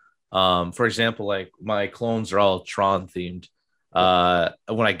model, for example, like my clones are all Tron themed.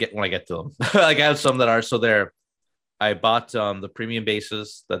 When I get to them, like I have some that are, so they're, I bought the premium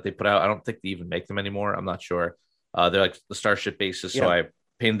bases that they put out. I don't think they even make them anymore. I'm not sure. They're like the Starship bases. So I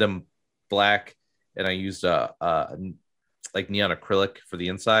painted them black, and I used like neon acrylic for the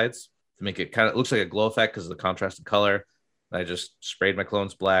insides to make it kind of looks like a glow effect because of the contrast in color. And I just sprayed my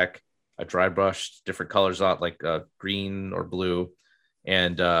clones black. I dry brushed different colors on, like green or blue.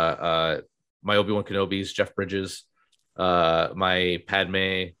 And my Obi-Wan Kenobi's Jeff Bridges. My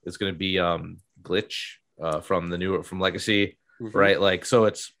Padme is going to be Glitch from Legacy, right? Like, so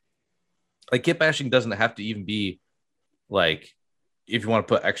it's like kit bashing doesn't have to even be like if you want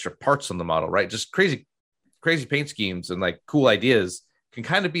to put extra parts on the model, right? Just crazy paint schemes and like cool ideas can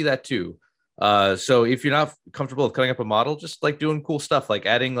kind of be that too. So if you're not comfortable with cutting up a model, just like doing cool stuff, like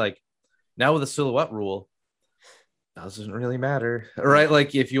adding like now with the silhouette rule, doesn't really matter, right?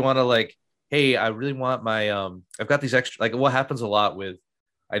 Like if you want to like, hey, I really want my I've got these extra, like what happens a lot with,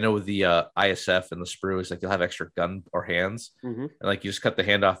 I know with the ISF and the sprue is like you'll have extra gun or hands, and like you just cut the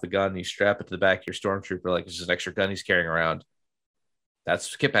hand off the gun, and you strap it to the back of your stormtrooper, like it's just an extra gun he's carrying around.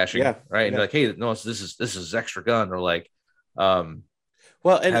 That's kit bashing, right? And like, hey, no, this is extra gun, or like,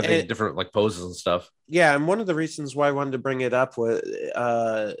 well, and having different like poses and stuff. Yeah, and one of the reasons why I wanted to bring it up was,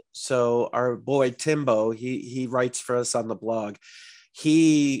 so our boy Timbo, he writes for us on the blog.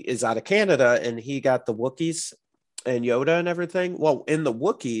 He is out of Canada, and he got the Wookiees and Yoda and everything. Well, in the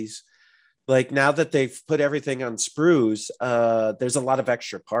Wookiees, like now that they've put everything on sprues, there's a lot of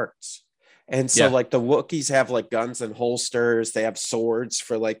extra parts. And so like the Wookiees have like guns and holsters, they have swords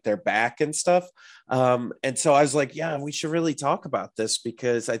for like their back and stuff. And so I was like, yeah, we should really talk about this,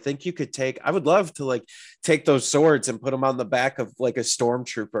 because I think you could I would love to like take those swords and put them on the back of like a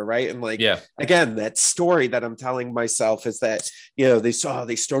stormtrooper, right? And like, again, that story that I'm telling myself is that, you know, they saw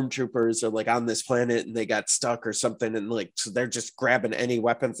these stormtroopers are like on this planet and they got stuck or something. And like, so they're just grabbing any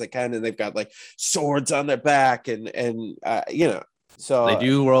weapons they can, and they've got like swords on their back and you know, so they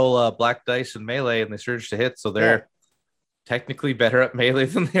do roll black dice and melee, and they surge to hit, so they're technically better at melee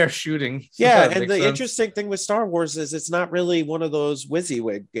than they're shooting. So and the interesting thing with Star Wars is it's not really one of those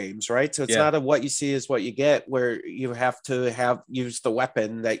WYSIWYG games, right? So it's not a what you see is what you get, where you have to use the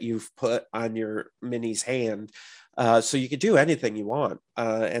weapon that you've put on your mini's hand. So you could do anything you want.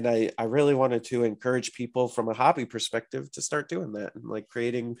 And I really wanted to encourage people from a hobby perspective to start doing that and like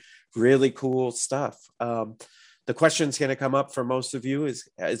creating really cool stuff. The question's going to come up for most of you is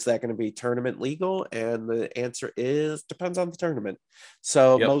that going to be tournament legal? And the answer is depends on the tournament.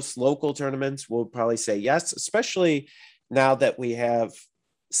 So most local tournaments will probably say yes, especially now that we have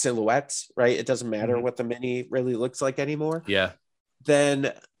silhouettes, right? It doesn't matter what the mini really looks like anymore. Yeah.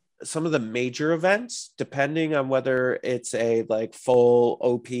 Then some of the major events, depending on whether it's a like full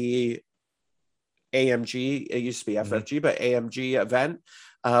OP AMG, it used to be FFG, but AMG event,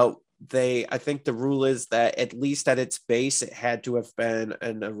 I think the rule is that at least at its base, it had to have been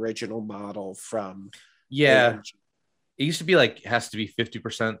an original model from AMG. It used to be like, it has to be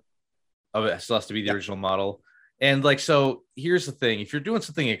 50% of it still has to be the original model. And like, so here's the thing, if you're doing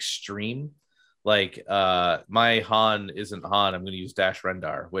something extreme, like my Han isn't Han, I'm going to use Dash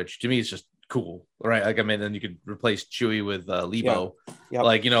Rendar, which to me is just cool, right? Like, I mean, then you could replace Chewie with Lebo.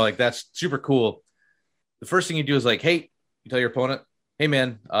 Like, you know, like that's super cool. The first thing you do is like, hey, you tell your opponent, hey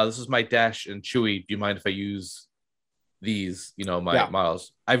man, this is my Dash and Chewie. Do you mind if I use these, you know, my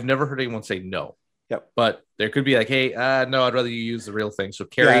models? I've never heard anyone say no. But there could be like, hey, no, I'd rather you use the real thing. So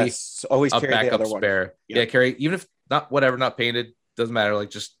carry always a carry backup the other spare. One. Carry, even if not painted, doesn't matter. Like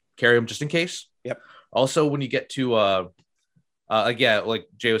just carry them just in case. Also, when you get to again, like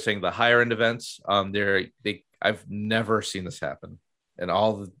Jay was saying, the higher end events, I've never seen this happen in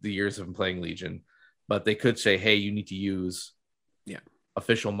all the years of playing Legion, but they could say, hey, you need to use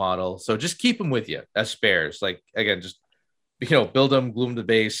official model. So just keep them with you as spares. Like, again, just, you know, build them, glue them to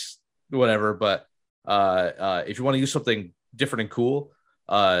base, whatever. But if you want to use something different and cool,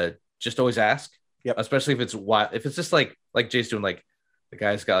 just always ask. Especially if it's just like Jay's doing, like the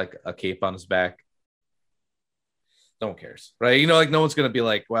guy's got like a cape on his back. no one cares, right? You know, like no one's gonna be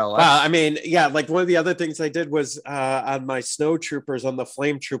like, well, I mean, yeah, like one of the other things I did was on my snow troopers, on the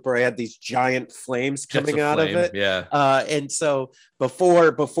flame trooper, I had these giant flames coming out of it. Yeah. And so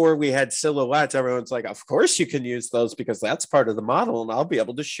before we had silhouettes, everyone's like, of course you can use those because that's part of the model and I'll be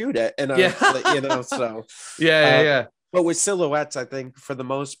able to shoot it. And you know, so yeah. But with silhouettes, I think for the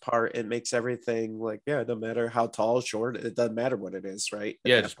most part, it makes everything like, yeah, no matter how tall, short, it doesn't matter what it is, right?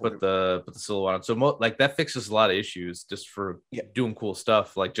 Yeah, just put the silhouette on. So like that fixes a lot of issues just for doing cool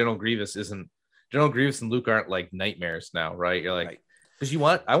stuff. Like General Grievous and Luke aren't like nightmares now, right? You're like, because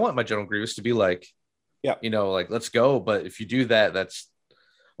I want my General Grievous to be like, you know, like let's go. But if you do that, that's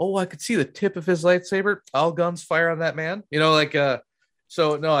I could see the tip of his lightsaber. All guns fire on that man. You know, like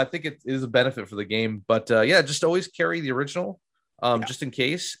so no, I think it is a benefit for the game. But yeah, just always carry the original, just in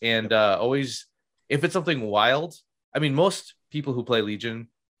case, and always if it's something wild. I mean, most people who play Legion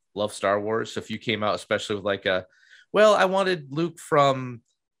love Star Wars. So if you came out, especially with like I wanted Luke from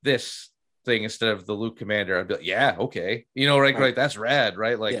this thing instead of the Luke Commander, I'd be like, yeah, okay, you know, right, that's rad,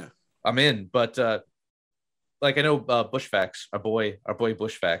 right? Like, I'm in. But like I know Bushfax, our boy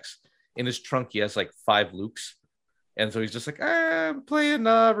Bushfax, in his trunk he has like 5 Lukes, and so he's just like, I'm playing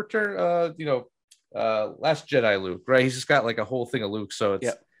Return, Last Jedi Luke, right? He's just got like a whole thing of Luke, so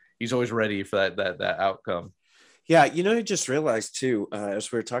it's he's always ready for that outcome. Yeah, you know, I just realized too,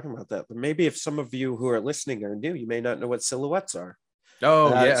 as we were talking about that, but maybe if some of you who are listening are new, you may not know what silhouettes are.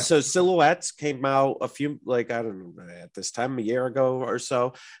 So silhouettes came out a few, like, I don't know, at this time, a year ago or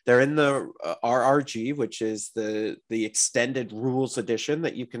so. They're in the RRG, which is the extended rules edition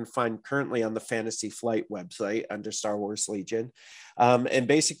that you can find currently on the Fantasy Flight website under Star Wars Legion. And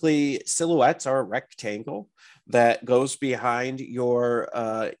basically, silhouettes are a rectangle that goes behind your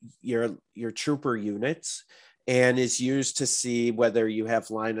trooper units and is used to see whether you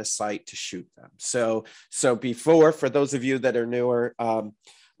have line of sight to shoot them. So before, for those of you that are newer,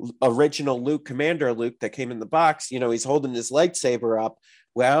 original Luke, Commander Luke that came in the box, you know, he's holding his lightsaber up.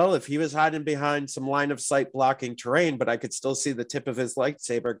 Well, if he was hiding behind some line of sight blocking terrain, but I could still see the tip of his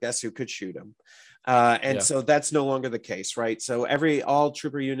lightsaber, guess who could shoot him? So that's no longer the case, right? So all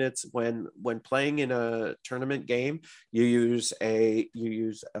trooper units, when playing in a tournament game, you use a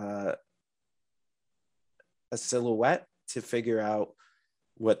silhouette to figure out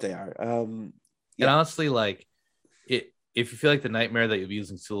what they are. And honestly, like if you feel like the nightmare that you'll be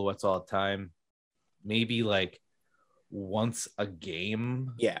using silhouettes all the time, maybe like once a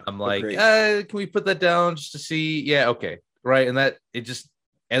game, I'm like, can we put that down just to see? Yeah, okay, right. And then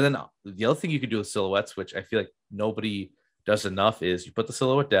the other thing you could do with silhouettes, which I feel like nobody does enough, is you put the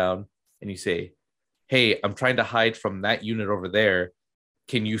silhouette down and you say, hey, I'm trying to hide from that unit over there.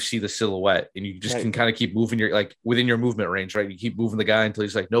 Can you see the silhouette? And you just can kind of keep moving your, like, within your movement range, right? You keep moving the guy until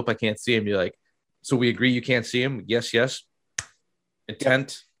he's like, nope, I can't see him. You're like, so we agree you can't see him? Yes.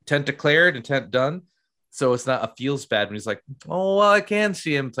 Intent declared, intent done. So it's not a feels bad when he's like, oh, well, I can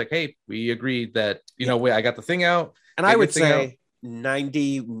see him. It's like, hey, we agreed that, wait, I got the thing out. And I would say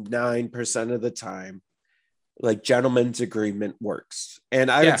 99% of the time, like, gentleman's agreement works.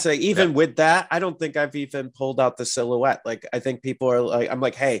 And I would say even with that, I don't think I've even pulled out the silhouette. Like, I think people are like, I'm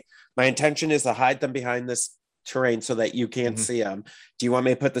like, hey, my intention is to hide them behind this terrain so that you can't see them. Do you want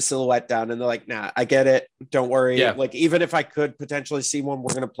me to put the silhouette down? And they're like, nah, I get it. Don't worry. Yeah. Like, even if I could potentially see one,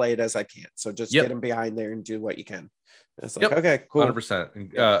 we're going to play it as I can. So just get them behind there and do what you can. It's like, okay, cool.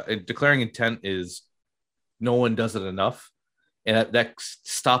 100%. And declaring intent is no one does it enough. And that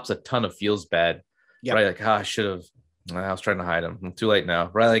stops a ton of feels bad. Right, like, I should have. I was trying to hide them. I'm too late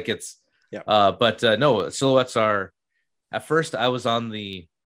now. Right, like it's. But no, silhouettes are. At first, I was on the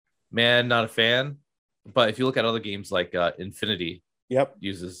not a fan. But if you look at other games like Infinity,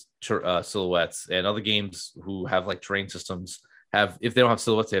 uses silhouettes, and other games who have like terrain systems if they don't have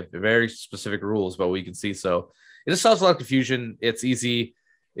silhouettes, they have very specific rules about what you can see. So it just solves a lot of confusion. It's easy.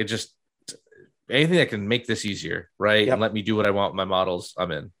 It just anything that can make this easier, right, and let me do what I want with my models, I'm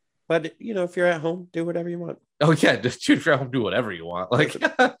in. But, if you're at home, do whatever you want. Oh, yeah. Just if you're at home, do whatever you want. Like,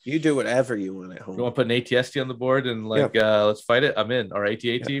 you do whatever you want at home. You want to put an ATST on the board and, like, let's fight it? I'm in. Or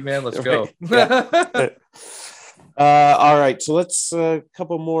AT-AT, man. Let's go. All right. So let's a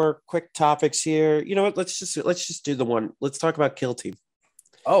couple more quick topics here. You know what? Let's just do the one. Let's talk about Kill Team.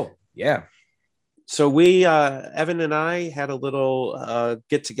 Oh, yeah. So we, Evan and I had a little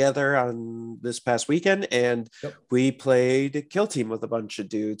get together on this past weekend, and we played Kill Team with a bunch of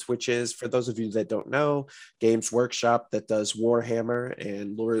dudes, which is, for those of you that don't know, Games Workshop that does Warhammer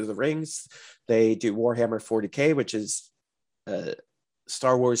and Lord of the Rings. They do Warhammer 40K, which is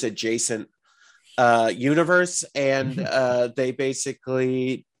Star Wars adjacent universe. And they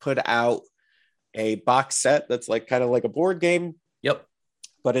basically put out a box set that's like kind of like a board game. Yep.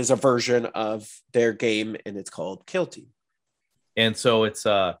 But is a version of their game, and it's called Kill Team. And so it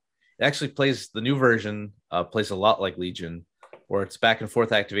actually plays, the new version plays a lot like Legion, where it's back and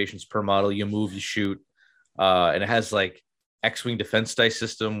forth activations per model. You move, you shoot, and it has like X-Wing defense dice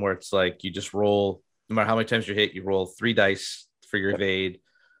system where it's like you just roll, no matter how many times you hit, you roll 3 dice for your evade.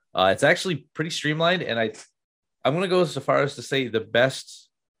 It's actually pretty streamlined, and I'm going to go so far as to say the best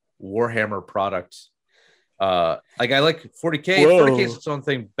Warhammer product. Like I like 40K. Whoa. 40K is its own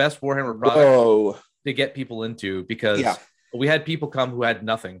thing. Best Warhammer product to get people into, because we had people come who had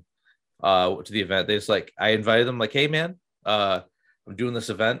nothing to the event. They just like, I invited them like, hey man, I'm doing this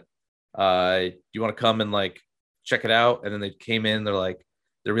event. Do you want to come and like check it out? And then they came in, they're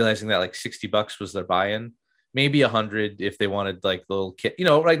realizing that like $60 was their buy-in, maybe 100 if they wanted like the little kit,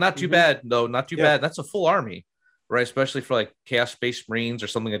 like not too bad. No, not too bad. That's a full army, right? Especially for like Chaos Space Marines or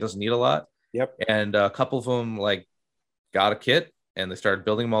something that doesn't need a lot. Yep. And a couple of them like got a kit and they started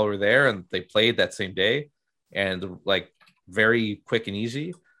building them while we were there, and they played that same day, and like very quick and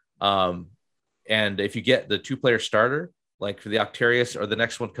easy. And if you get the 2-player starter, like for the Octarius, or the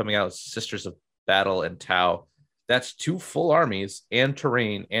next one coming out, Sisters of Battle and Tau, that's 2 full armies and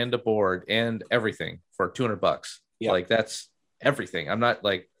terrain and a board and everything for $200. Yeah. Like that's everything. I'm not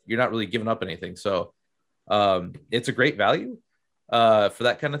like, you're not really giving up anything. So it's a great value for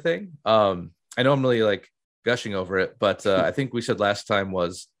that kind of thing. I know I'm really like gushing over it, but I think we said last time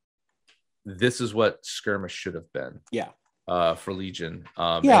was this is what Skirmish should have been. Yeah. For Legion.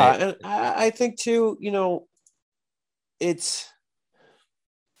 And I think too, it's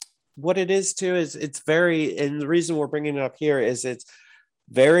what it is too, is it's very, and the reason we're bringing it up here is it's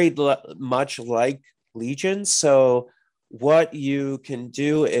very much like Legion. So what you can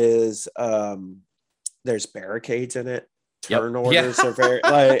do is there's barricades in it. Turn orders are very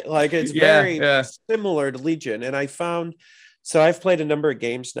like it's very similar to Legion. And I found, so I've played a number of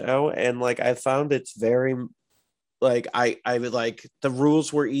games now, and like I found it's very like I would like the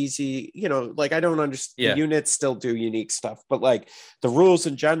rules were easy, like I don't understand. The units still do unique stuff, but like the rules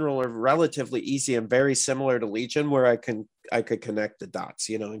in general are relatively easy and very similar to Legion, where I could connect the dots,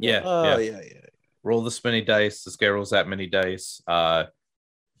 and go, roll this many dice, this guy rolls that many dice,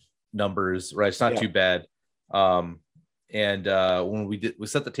 numbers, right? It's not too bad. And when we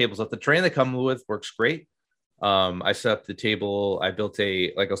set the tables up, the terrain they come with works great. I set up the table. I built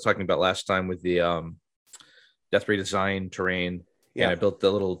like I was talking about last time with the Death Ray Design terrain, and I built the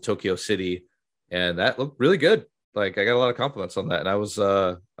little Tokyo City, and that looked really good. Like I got a lot of compliments on that, and I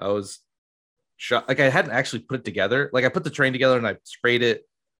was shocked. Like I hadn't actually put it together. Like I put the terrain together and I sprayed it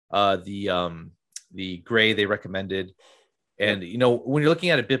the gray they recommended. And, when you're looking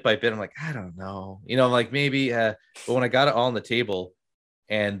at it bit by bit, I'm like, I don't know, I'm like maybe, but when I got it all on the table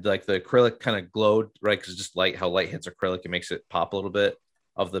and like the acrylic kind of glowed, right? Because it's just how light hits acrylic, it makes it pop a little bit,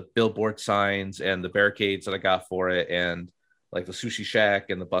 of the billboard signs and the barricades that I got for it, and like the sushi shack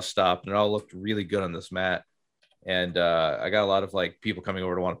and the bus stop, and it all looked really good on this mat. And I got a lot of like people coming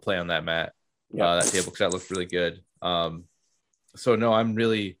over to want to play on that mat, that table, because that looked really good. So no, I'm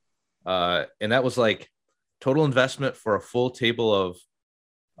really, and that was like total investment for a full table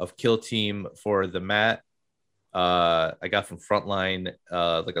of Kill Team for the mat. I got from Frontline, like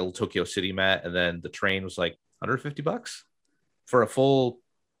a little Tokyo City mat, and then the train was like $150 for a full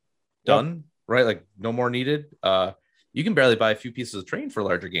done, right? Like no more needed. You can barely buy a few pieces of train for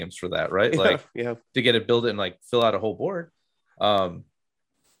larger games for that, right? To get it, build it, and like fill out a whole board. So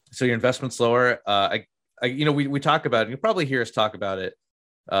your investment's lower. We talk about it. You'll probably hear us talk about it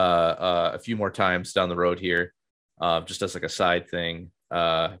a few more times down the road here, just as like a side thing,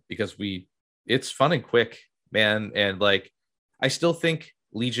 because it's fun and quick, man. And like I still think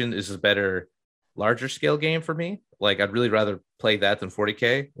Legion is a better larger scale game for me. Like I'd really rather play that than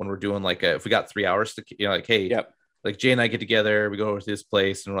 40K when we're doing like if we got 3 hours to like, hey, like Jay and I get together, we go over to this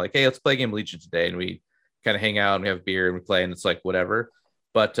place and we're like, hey, let's play a game of Legion today, and we kind of hang out and we have beer and we play, and it's like whatever.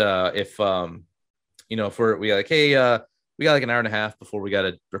 But if we like, hey, we got like an hour and a half before we got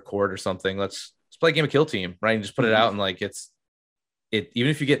to record or something, let's play a game of Kill Team, right? And just put it out, and like even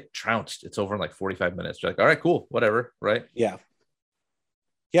if you get trounced, it's over in like 45 minutes. You're like, all right, cool, whatever, right?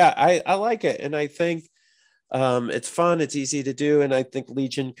 I like it, and I think it's fun, it's easy to do, and I think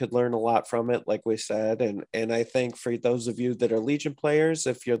Legion could learn a lot from it, like we said. And I think for those of you that are Legion players,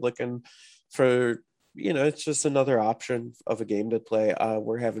 if you're looking for, it's just another option of a game to play,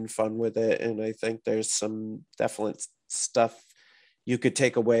 we're having fun with it, and I think there's some definite stuff you could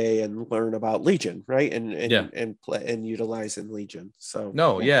take away and learn about Legion, right? And play and utilize in Legion. So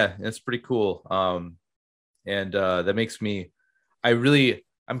it's pretty cool. And that makes me,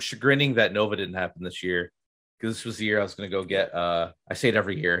 I'm chagrining that Nova didn't happen this year, because this was the year I was going to go get. I say it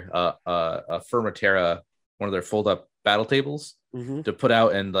every year. A Fermatera, one of their fold-up battle tables to put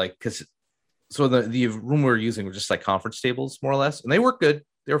out, and like, because so the room we were using were just like conference tables more or less, and they work good.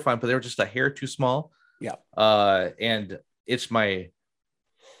 They were fine, but they were just a hair too small. Yeah. And it's my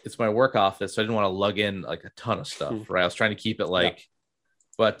work office, so I didn't want to lug in like a ton of stuff. Right. I was trying to keep it like,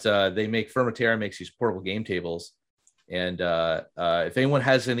 but they make Fermatera makes these portable game tables, and if anyone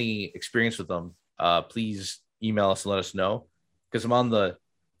has any experience with them, please email us and let us know, because I'm on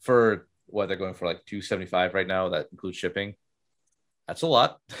for what they're going for, like $275 right now. That includes shipping. That's a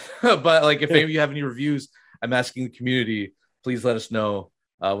lot. But like, if any of you have any reviews, I'm asking the community, please let us know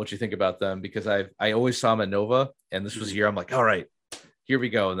what you think about them, because I always saw them at Nova, and this was a year I'm like, all right, here we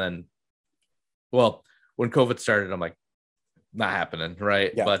go. And then, well, when COVID started, I'm like, not happening,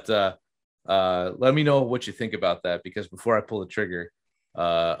 right? Yeah. But let me know what you think about that, because before I pull the trigger,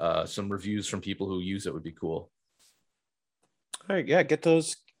 some reviews from people who use it would be cool. All right, yeah, get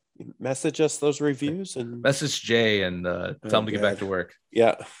those. Message us those reviews and message Jay and tell him to get back to work.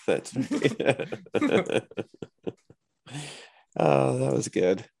 Yeah, that's oh, that was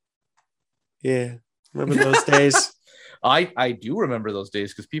good. Yeah, remember those days? I do remember those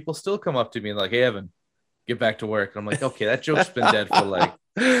days, because people still come up to me and like, hey, Evan, get back to work. And I'm like, okay, that joke's been dead for like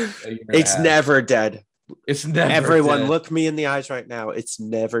a year it's never dead. It's never Everyone dead. Look me in the eyes right now. It's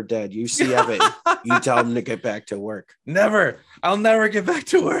never dead. You see Evan, you tell him to get back to work. Never. I'll never get back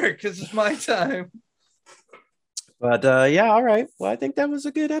to work because it's my time. But yeah, all right. Well, I think that was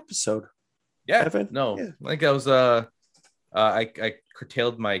a good episode. Yeah. Evan? No, yeah. I think I was I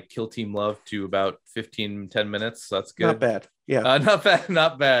curtailed my Kill Team Love to about 10 minutes. So that's good. Not bad. Yeah.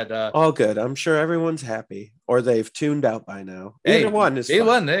 Not bad. All good. I'm sure everyone's happy, or they've tuned out by now. Either one is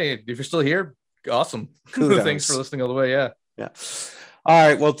fine. Hey, if you're still here, awesome. Thanks for listening all the way. Yeah. All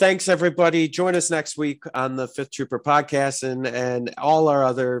right. Well, thanks everybody. Join us next week on the Fifth Trooper podcast and all our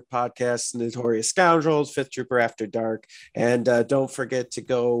other podcasts, Notorious Scoundrels, Fifth Trooper After Dark. And don't forget to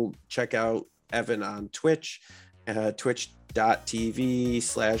go check out Evan on Twitch,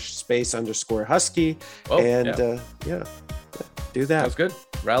 twitch.tv/space_husky. Oh, and do that. That's good.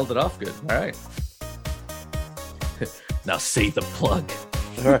 Rattled it off good. All right. Now say the plug.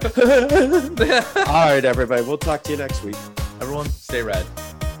 All right, everybody. We'll talk to you next week. Everyone, stay rad.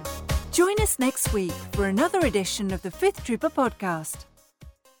 Join us next week for another edition of the Fifth Trooper podcast.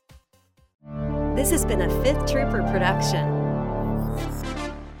 This has been a Fifth Trooper production.